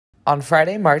On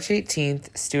Friday, March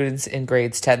 18th, students in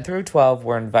grades 10 through 12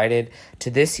 were invited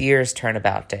to this year's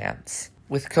Turnabout dance.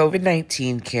 With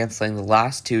COVID-19 canceling the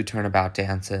last two Turnabout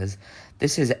dances,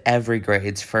 this is every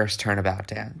grade's first Turnabout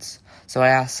dance. So I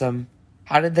asked them,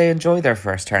 how did they enjoy their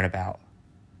first Turnabout?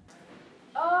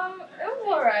 It was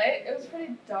alright. It was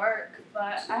pretty dark,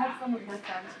 but I had fun with my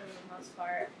friends for the most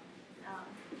part.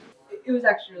 It was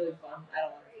actually really fun. I had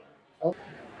a lot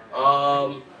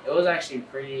of fun. It was actually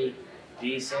pretty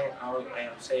decent. I would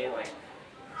say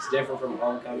it's different from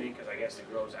homecoming because I guess the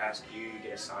girls ask you, you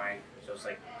get a sign, so it's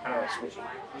kind of like switching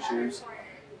shoes.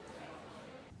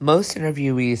 Most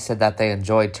interviewees said that they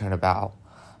enjoyed Turnabout,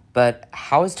 but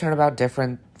how is Turnabout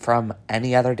different from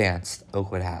any other dance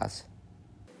Oakwood has?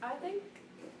 I think,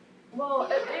 well,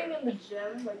 it being in the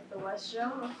gym, like the West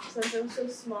Gym, since it was so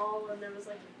small and there was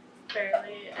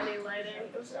barely any lighting,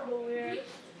 it was a little weird.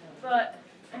 But,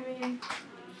 I mean,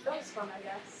 it was fun, I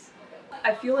guess.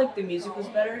 I feel like the music was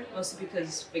better, mostly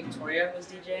because Victoria was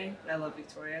DJing, and I love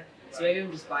Victoria. So maybe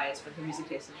I'm just biased, but her music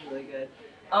taste is really good.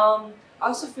 I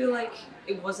also feel like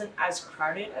it wasn't as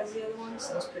crowded as the other ones,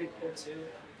 so it was pretty cool too.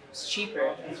 It's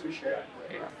cheaper, that's for sure.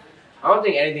 Yeah. I don't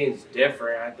think anything's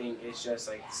different. I think it's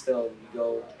just still you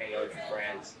go hang out with your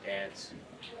friends, dance,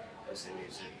 listen to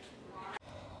music.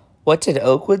 What did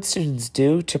Oakwood students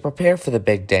do to prepare for the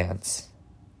big dance?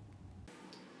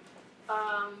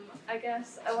 I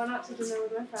guess I went out to dinner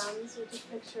with my friends, we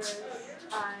took pictures,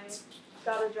 I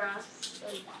got a dress,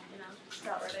 just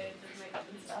got ready, did makeup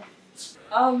and stuff.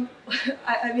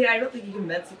 I mean, I don't think you can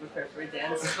mentally prepare for a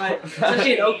dance, but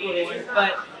especially an Oakwood one.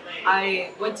 But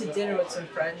I went to dinner with some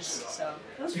friends, so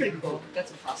that was pretty cool. Got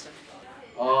some pasta.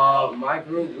 My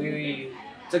group, we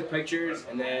took pictures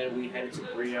and then we headed to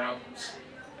Brio.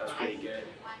 That was pretty good.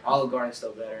 Olive Garden's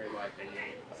still better in my opinion.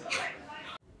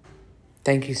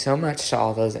 Thank you so much to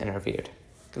all those interviewed.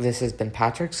 This has been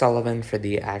Patrick Sullivan for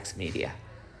the Axe Media.